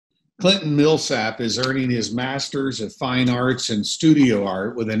Clinton Milsap is earning his Master's of Fine Arts and Studio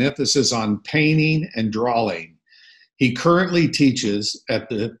Art with an emphasis on painting and drawing. He currently teaches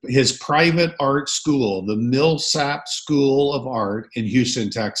at his private art school, the Millsap School of Art in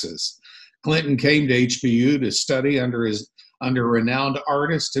Houston, Texas. Clinton came to HBU to study under renowned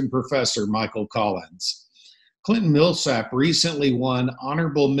artist and professor Micheal Collins. Clinton Milsap recently won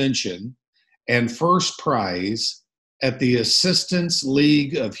honorable mention and first prize at the Assistants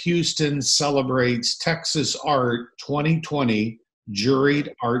League of Houston Celebrates Texas Art 2020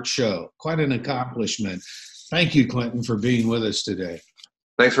 Juried Art Show. Quite an accomplishment. Thank you, Clinton, for being with us today.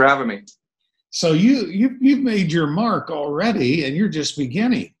 Thanks for having me. So you've made your mark already, and you're just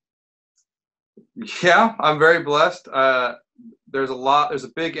beginning. Yeah, I'm very blessed. There's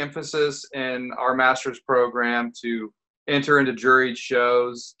a big emphasis in our master's program to enter into juried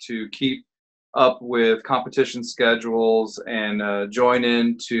shows, to keep up with competition schedules, and join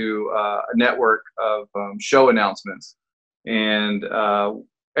into a network of show announcements. And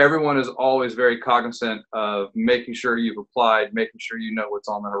everyone is always very cognizant of making sure you've applied, making sure you know what's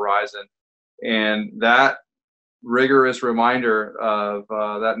on the horizon. And that rigorous reminder of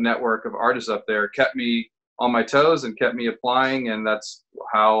that network of artists up there kept me on my toes and kept me applying. And that's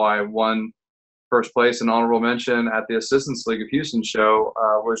how I won first place and honorable mention at the Assistants League of Houston show.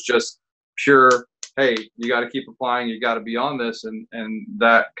 Was just pure, hey, you got to keep applying, you got to be on this, and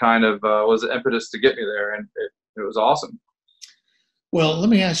that kind of was the impetus to get me there, and it was awesome. Well, let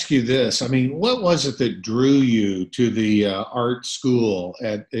me ask you this. I mean, what was it that drew you to the art school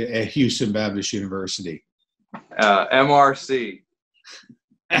at Houston Baptist University? MRC.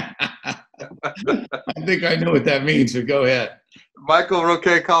 I think I know what that means, but go ahead. Micheal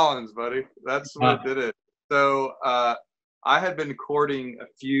Roqué Collins, buddy. That's what did it. So I had been courting a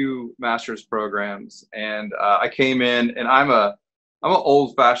few master's programs, and I came in, and I'm an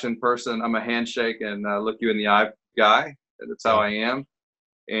old-fashioned person. I'm a handshake and look you in the eye guy. That's how I am.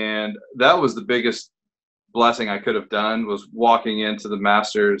 And that was the biggest blessing I could have done, was walking into the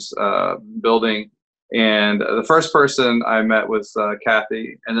master's building. And the first person I met was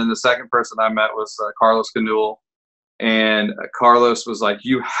Kathy. And then the second person I met was Carlos Canul. And Carlos was like,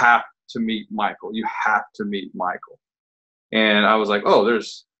 you have to meet Micheal. You have to meet Micheal. And I was like, oh,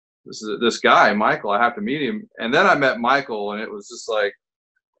 this guy, Micheal, I have to meet him. And then I met Micheal, and it was just like,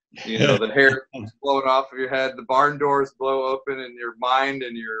 you know, the hair blowing off of your head, the barn doors blow open, and your mind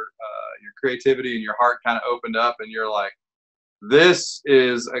and your creativity and your heart kind of opened up, and you're like, this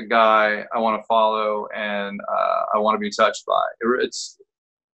is a guy I want to follow, and I want to be touched by. It's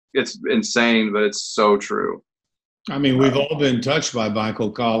insane, but it's so true. I mean, we've all been touched by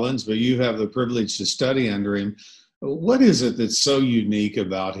Micheal Collins, but you have the privilege to study under him. What is it that's so unique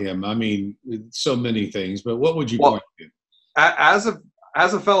about him? I mean, so many things, but what would you point to?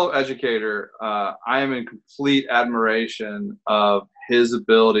 As a fellow educator, I am in complete admiration of his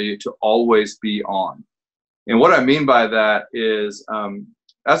ability to always be on. And what I mean by that is,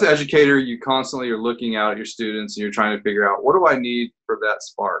 as an educator, you constantly are looking out at your students and you're trying to figure out, what do I need for that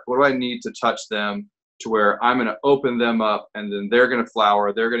spark? What do I need to touch them to where I'm going to open them up, and then they're going to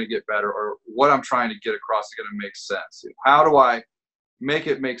flower, they're going to get better, or what I'm trying to get across is going to make sense? How do I make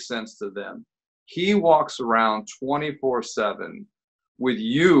it make sense to them? He walks around 24/7 with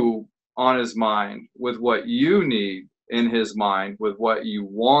you on his mind, with what you need in his mind, with what you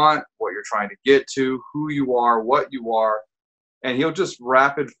want, what you're trying to get to, who you are, what you are. And he'll just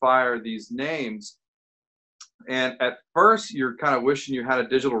rapid fire these names. And at first, you're kind of wishing you had a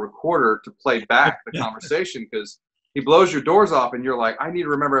digital recorder to play back the conversation, because he blows your doors off and you're like, I need to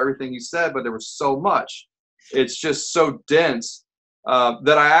remember everything he said, but there was so much. It's just so dense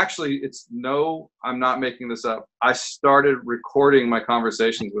that I'm not making this up. I started recording my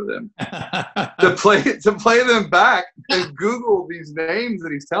conversations with him to play them back and Google these names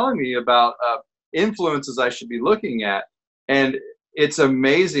that he's telling me about, influences I should be looking at. And it's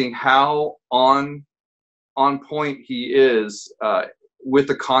amazing how on point he is with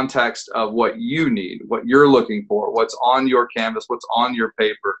the context of what you need, what you're looking for, what's on your canvas, what's on your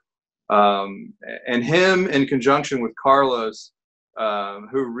paper. And him in conjunction with Carlos,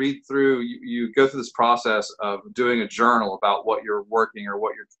 who read through, you go through this process of doing a journal about what you're working, or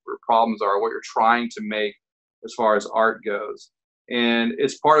what your problems are, what you're trying to make as far as art goes. And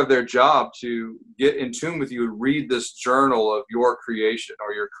it's part of their job to get in tune with you and read this journal of your creation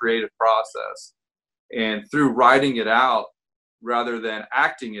or your creative process. And through writing it out rather than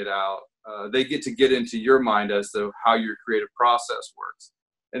acting it out, they get into your mind as to how your creative process works.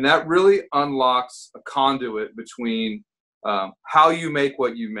 And that really unlocks a conduit between how you make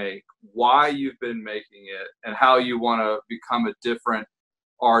what you make, why you've been making it, and how you want to become a different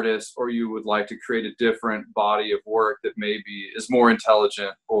artist, or you would like to create a different body of work that maybe is more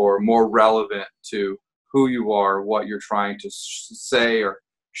intelligent or more relevant to who you are, what you're trying to say or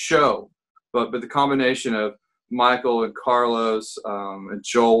show. But the combination of Micheal and Carlos and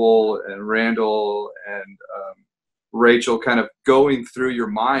Joel and Randall and Rachel kind of going through your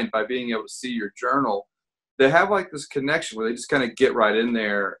mind by being able to see your journal, they have like this connection where they just kind of get right in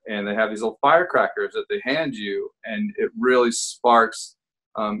there, and they have these little firecrackers that they hand you, and it really sparks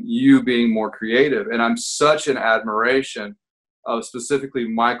you being more creative. And I'm such an admiration of specifically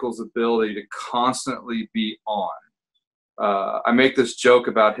Michael's ability to constantly be on. I make this joke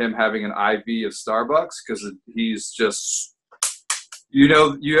about him having an IV of Starbucks because he's just, you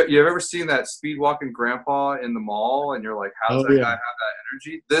have ever seen that speed walking grandpa in the mall, and you're like, how's that guy have that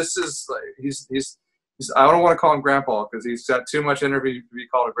energy? This is like, he's I don't want to call him grandpa because he's got too much energy to be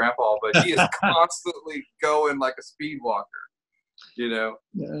called a grandpa, but he is constantly going like a speed walker. No,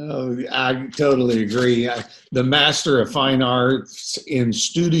 I totally agree. The Master of Fine Arts in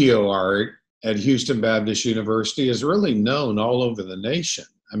Studio Art at Houston Baptist University is really known all over the nation.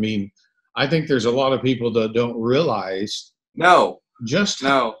 I mean, I think there's a lot of people that don't realize. It's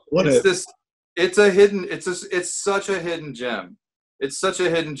such a hidden gem. It's such a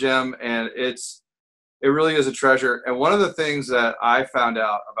hidden gem, and it really is a treasure. And one of the things that I found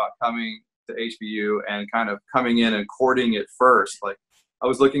out about coming to HBU and kind of coming in and courting it first, like I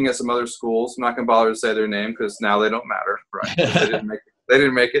was looking at some other schools. I'm not going to bother to say their name because now they don't matter, right? They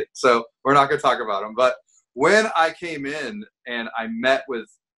didn't make it, so we're not going to talk about them. But when I came in and I met with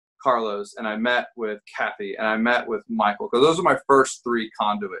Carlos and I met with Kathy and I met with Micheal, because those are my first three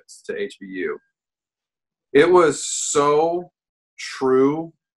conduits to HBU, it was so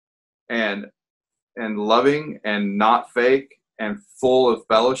true and loving and not fake and full of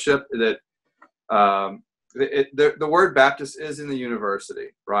fellowship that the word Baptist is in the university,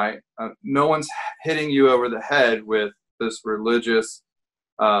 right? No one's hitting you over the head with this religious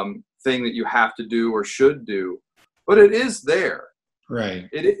thing that you have to do or should do, but it is there. Right.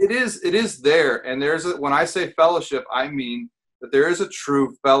 It is there. And when I say fellowship, I mean that there is a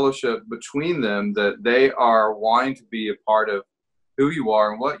true fellowship between them, that they are wanting to be a part of who you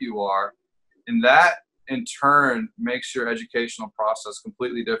are and what you are. And that in turn makes your educational process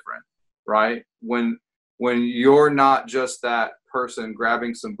completely different, right? When you're not just that person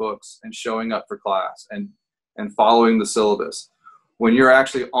grabbing some books and showing up for class and following the syllabus, when you're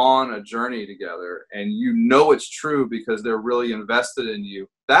actually on a journey together and you know it's true because they're really invested in you,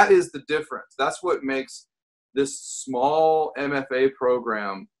 that is the difference. That's what makes this small MFA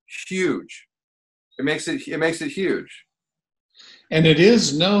program huge. It makes it huge. And it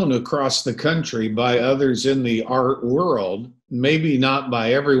is known across the country by others in the art world, maybe not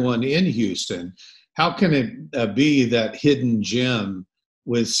by everyone in Houston. How can it be that hidden gem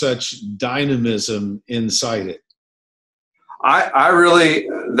with such dynamism inside it? I really,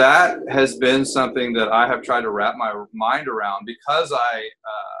 that has been something that I have tried to wrap my mind around, because I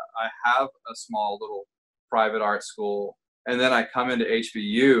have a small little private art school, and then I come into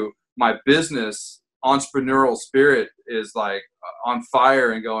HBU. My business entrepreneurial spirit is like on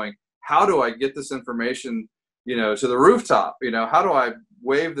fire and going, how do I get this information, to the rooftop? How do I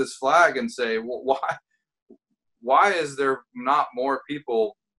wave this flag and say, well, why is there not more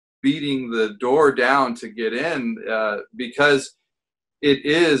people beating the door down to get in? Because it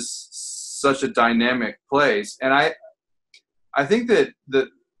is such a dynamic place. And I think that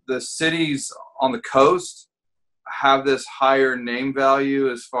the cities on the coast have this higher name value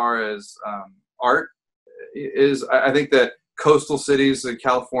as far as art is. I think that coastal cities in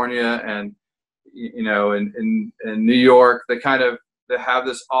California and in New York, they have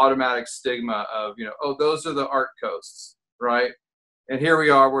this automatic stigma of those are the art coasts, right? And here we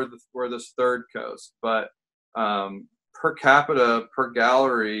are, we're this third coast, but per capita, per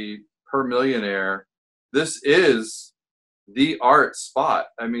gallery, per millionaire, this is the art spot.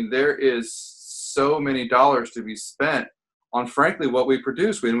 I mean, there is so many dollars to be spent on, frankly, what we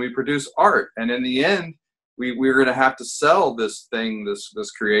produce when we produce art. And in the end, we're going to have to sell this thing,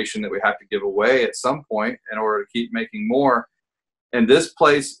 this creation that we have to give away at some point in order to keep making more. And this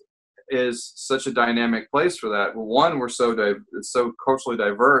place is such a dynamic place for that. Well, one, it's so culturally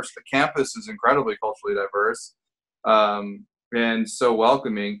diverse. The campus is incredibly culturally diverse, and so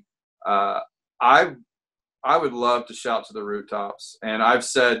welcoming. I would love to shout to the rooftops, and I've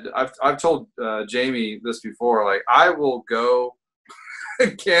told Jamie this before. Like, I will go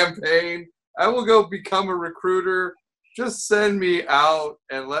campaign. I will go become a recruiter. Just send me out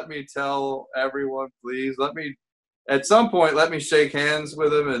and let me tell everyone, please. At some point, let me shake hands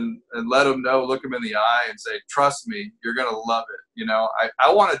with them and let them know, look them in the eye and say, trust me, you're going to love it.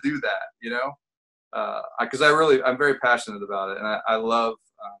 I want to do that, because I'm very passionate about it, and I love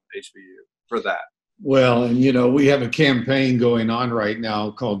HBU for that. Well, and we have a campaign going on right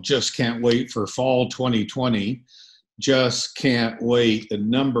now called Just Can't Wait for Fall 2020. Just can't wait, the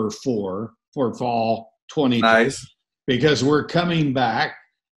number 4 for fall 2020. Nice. Because we're coming back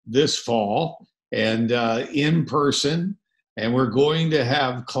this fall and in person, and we're going to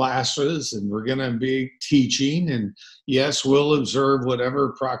have classes, and we're going to be teaching. And yes, we'll observe whatever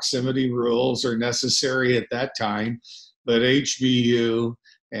proximity rules are necessary at that time, but HBU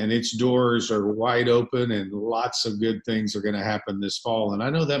and its doors are wide open, and lots of good things are going to happen this fall. And I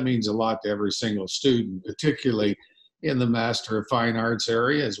know that means a lot to every single student, particularly in the Master of Fine Arts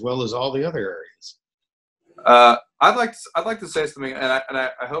area, as well as all the other areas. I'd like to say something, and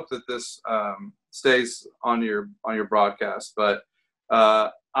I hope that this stays on your broadcast. But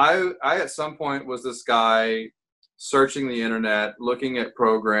I at some point was this guy searching the internet, looking at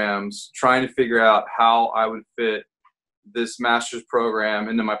programs, trying to figure out how I would fit this master's program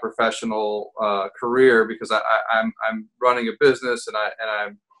into my professional career, because I'm running a business, and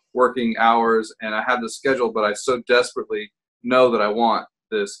I'm working hours, and I have the schedule, but I so desperately know that I want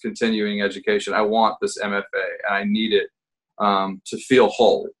this continuing education. I want this MFA, and I need it to feel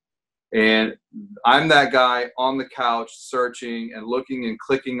whole. And I'm that guy on the couch searching and looking and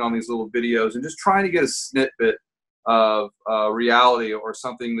clicking on these little videos and just trying to get a snippet of reality, or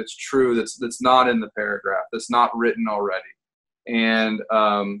something that's true, that's not in the paragraph, that's not written already. And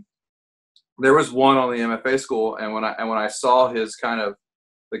there was one on the MFA school, and when I saw his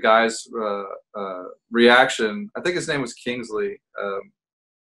the guy's reaction, I think his name was Kingsley.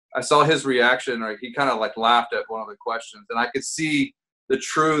 I saw his reaction, or he kind of like laughed at one of the questions, and I could see the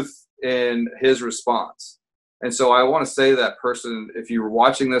truth in his response. And so I want to say to that person, if you're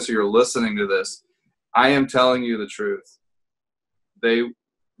watching this or you're listening to this, I am telling you the truth.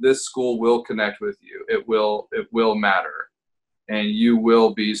 This school will connect with you. It will matter, and you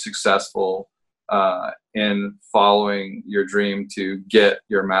will be successful in following your dream to get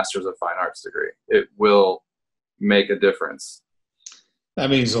your Master's of Fine Arts degree. It will make a difference. That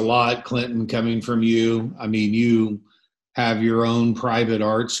means a lot, Clinton, coming from you. I mean, you have your own private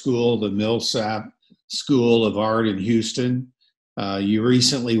art school, the Millsap School of Art in Houston. You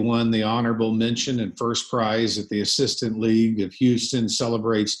recently won the honorable mention and first prize at the Assistant League of Houston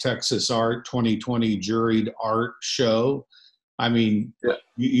Celebrates Texas Art 2020 Juried Art Show. I mean, yeah.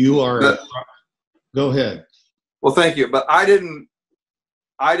 You are. Go ahead. Well, thank you, but I didn't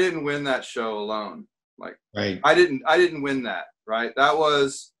win that show alone. Right. I didn't win that. Right. That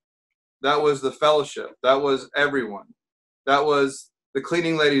was the fellowship. That was everyone. That was the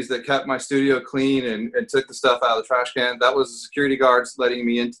cleaning ladies that kept my studio clean and took the stuff out of the trash can. That was the security guards letting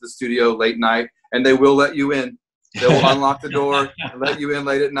me into the studio late night, and they will let you in. They will unlock the door and let you in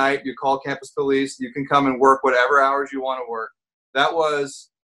late at night. You call campus police. You can come and work whatever hours you want to work. That was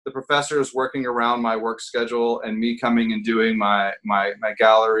the professors working around my work schedule, and me coming and doing my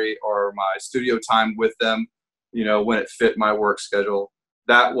gallery or my studio time with them, when it fit my work schedule.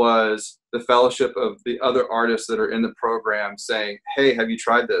 That was the fellowship of the other artists that are in the program saying, hey, have you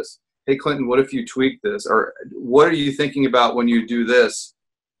tried this? Hey, Clinton, what if you tweak this? Or what are you thinking about when you do this?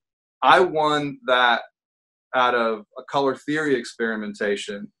 I won that out of a color theory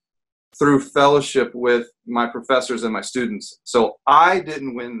experimentation through fellowship with my professors and my students. So I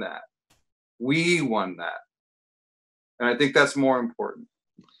didn't win that. We won that. And I think that's more important.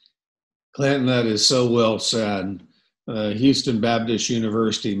 Clinton, that is so well said. Houston Baptist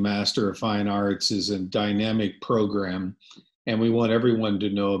University Master of Fine Arts is a dynamic program, and we want everyone to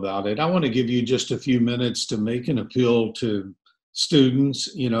know about it. I want to give you just a few minutes to make an appeal to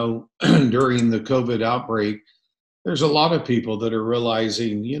students. During the COVID outbreak, there's a lot of people that are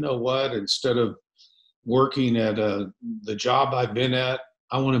realizing, instead of working at the job I've been at,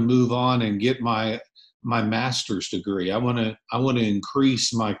 I want to move on and get my master's degree. I want to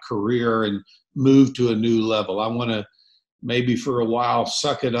increase my career and move to a new level. I want to maybe for a while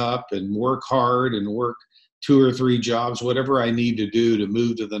suck it up and work hard and work 2 or 3 jobs, whatever I need to do to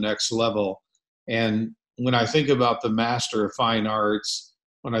move to the next level. And when I think about the Master of Fine Arts,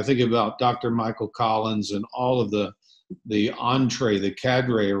 when I think about Dr. Micheal Collins and all of the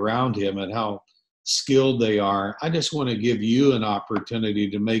cadre around him and how skilled they are, I just want to give you an opportunity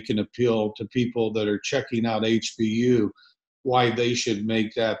to make an appeal to people that are checking out HBU, why they should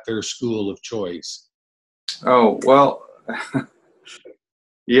make that their school of choice. Oh, well,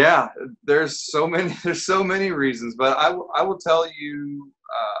 yeah, there's so many reasons, but I will tell you,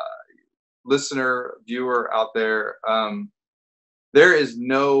 listener, viewer out there, there is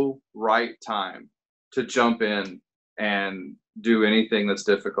no right time to jump in and do anything that's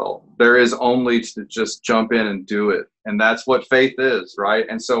difficult. There is only to just jump in and do it. And that's what faith is, right?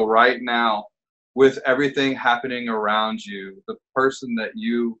 And so right now, with everything happening around you, the person that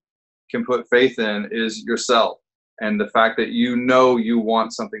you can put faith in is yourself. And the fact that you know you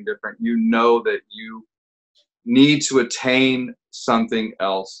want something different, you know that you need to attain something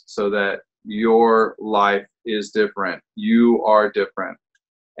else so that your life is different. You are different.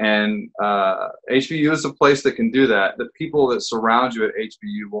 And HBU is a place that can do that. The people that surround you at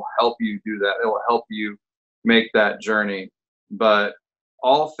HBU will help you do that. It will help you make that journey. But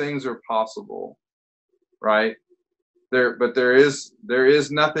all things are possible, right? But there is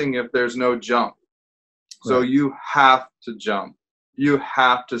nothing if there's no jump. So Right. you have to jump. You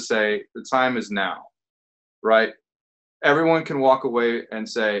have to say the time is now, right? Everyone can walk away and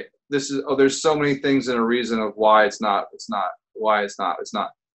say, there's so many things and a reason of why it's not, why it's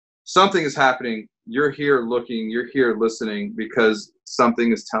not. Something is happening. You're here looking, you're here listening because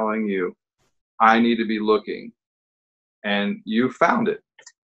something is telling you, I need to be looking. And you found it.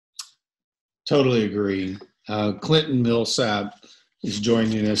 Totally agree. Clinton Milsap is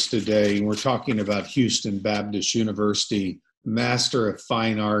joining us today. We're talking about Houston Baptist University Master of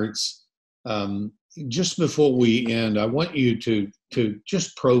Fine Arts. Just before we end, I want you to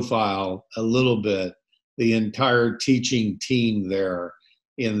just profile a little bit the entire teaching team there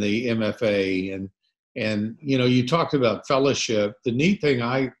in the MFA. And you talked about fellowship. The neat thing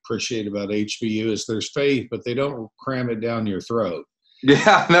I appreciate about HBU is there's faith, but they don't cram it down your throat.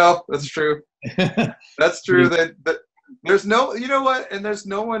 Yeah, no, that's true. That's true. That there's no, you know what? And there's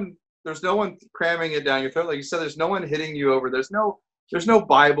no one cramming it down your throat. Like you said, there's no one hitting you over. There's no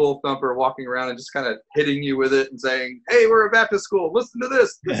Bible thumper walking around and just kind of hitting you with it and saying, hey, we're a Baptist school. Listen to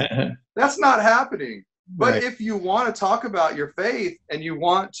this. That's not happening. But Right. if you want to talk about your faith and you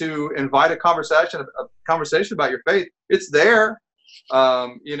want to invite a conversation about your faith, it's there.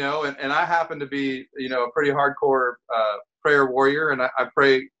 And I happen to be, a pretty hardcore prayer warrior, and I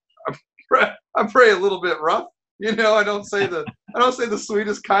pray a little bit rough. I don't say the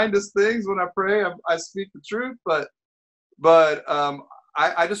sweetest, kindest things when I pray. I speak the truth, but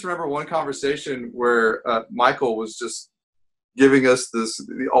I just remember one conversation where Micheal was just giving us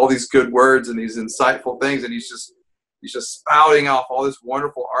all these good words and these insightful things, and he's just spouting off all this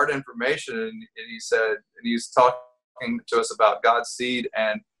wonderful art information, and he's talking to us about God's seed,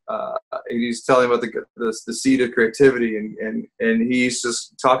 and he's telling about the seed of creativity, and he's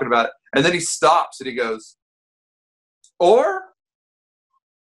just talking about it, and then he stops and he goes, or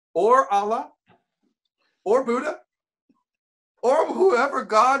Allah, or Buddha, or whoever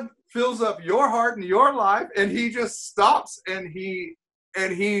God fills up your heart and your life. And he just stops and he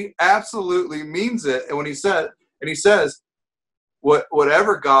absolutely means it. And when he says,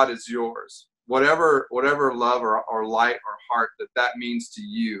 whatever God is yours, whatever love or light or heart that means to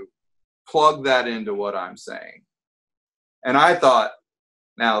you, plug that into what I'm saying. And I thought,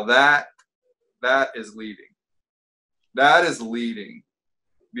 now that is leading. That is leading,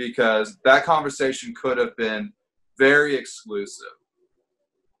 because that conversation could have been very exclusive,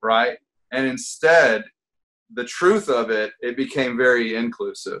 right? And instead, the truth of it became very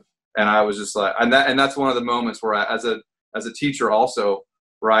inclusive. And I was just like, and that's one of the moments where I, as a teacher also,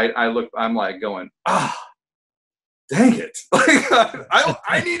 right, I'm like going, dang it. Like,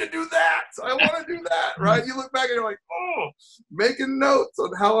 I need to do that. I want to do that, right? You look back and you're like, making notes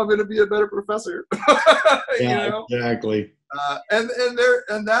on how I'm going to be a better professor. Yeah, exactly. And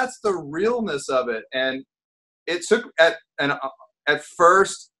that's the realness of it. And it took at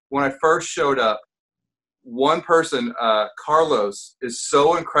first, when I first showed up, one person, Carlos, is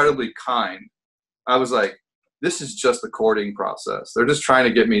so incredibly kind. I was like, this is just the courting process. They're just trying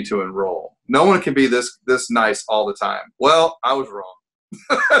to get me to enroll. No one can be this nice all the time. Well, I was wrong.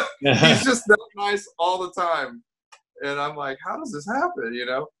 He's just that nice all the time. And I'm like, how does this happen,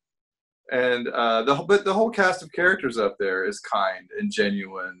 And the whole cast of characters up there is kind and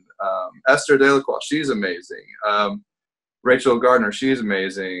genuine. Esther Delacroix, she's amazing. Rachel Gardner, she's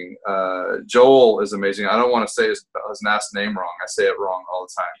amazing. Joel is amazing. I don't want to say his last name wrong. I say it wrong all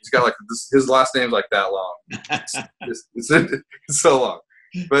the time. He's got his last name's like that long. It's so long.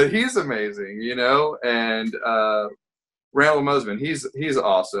 But he's amazing, And Randall Mosman, he's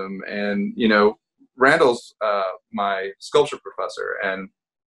awesome. And, Randall's my sculpture professor, and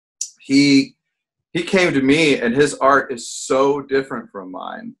he came to me, and his art is so different from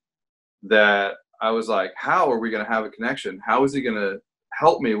mine that I was like, how are we going to have a connection? How is he going to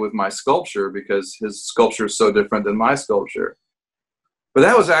help me with my sculpture? Because his sculpture is so different than my sculpture. But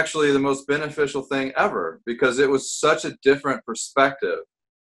that was actually the most beneficial thing ever, because it was such a different perspective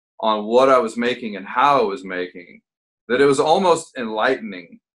on what I was making and how I was making, that it was almost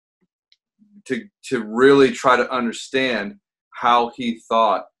enlightening to really try to understand how he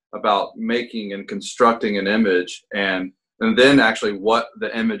thought about making and constructing an image, and then actually what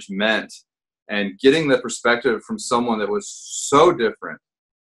the image meant, and getting the perspective from someone that was so different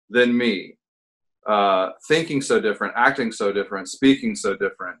than me, thinking so different, acting so different, speaking so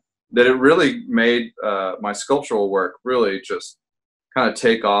different, that it really made my sculptural work really just kind of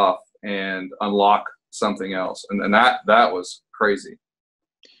take off and unlock something else. And that was crazy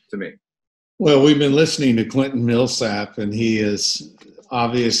to me. Well, we've been listening to Clinton Milsap, and he is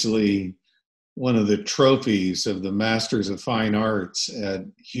obviously one of the trophies of the Masters of Fine Arts at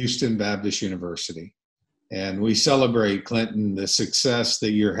Houston Baptist University. And we celebrate, Clinton, the success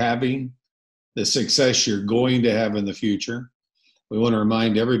that you're having, the success you're going to have in the future. We want to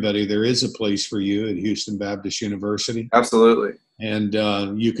remind everybody there is a place for you at Houston Baptist University. Absolutely. And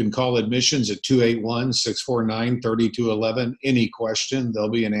you can call admissions at 281-649-3211. Any question, there'll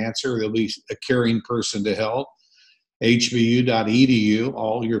be an answer. There'll be a caring person to help. hbu.edu,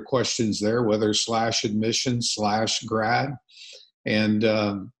 all your questions there, whether /admission/grad. And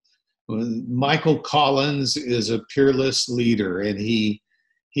Micheal Collins is a peerless leader, and he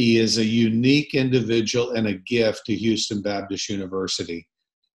is a unique individual and a gift to Houston Baptist University.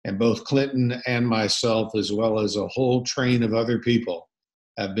 And both Clinton and myself, as well as a whole train of other people,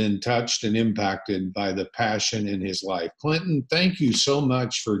 have been touched and impacted by the passion in his life. Clinton, thank you so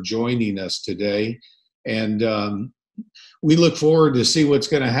much for joining us today. And we look forward to see what's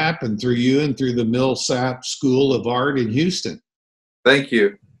going to happen through you and through the Millsap School of Art in Houston. Thank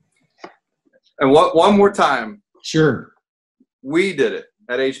you. And one more time. Sure. We did it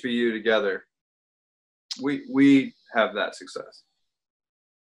at HBU together. We have that success.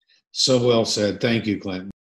 So well said. Thank you, Clinton.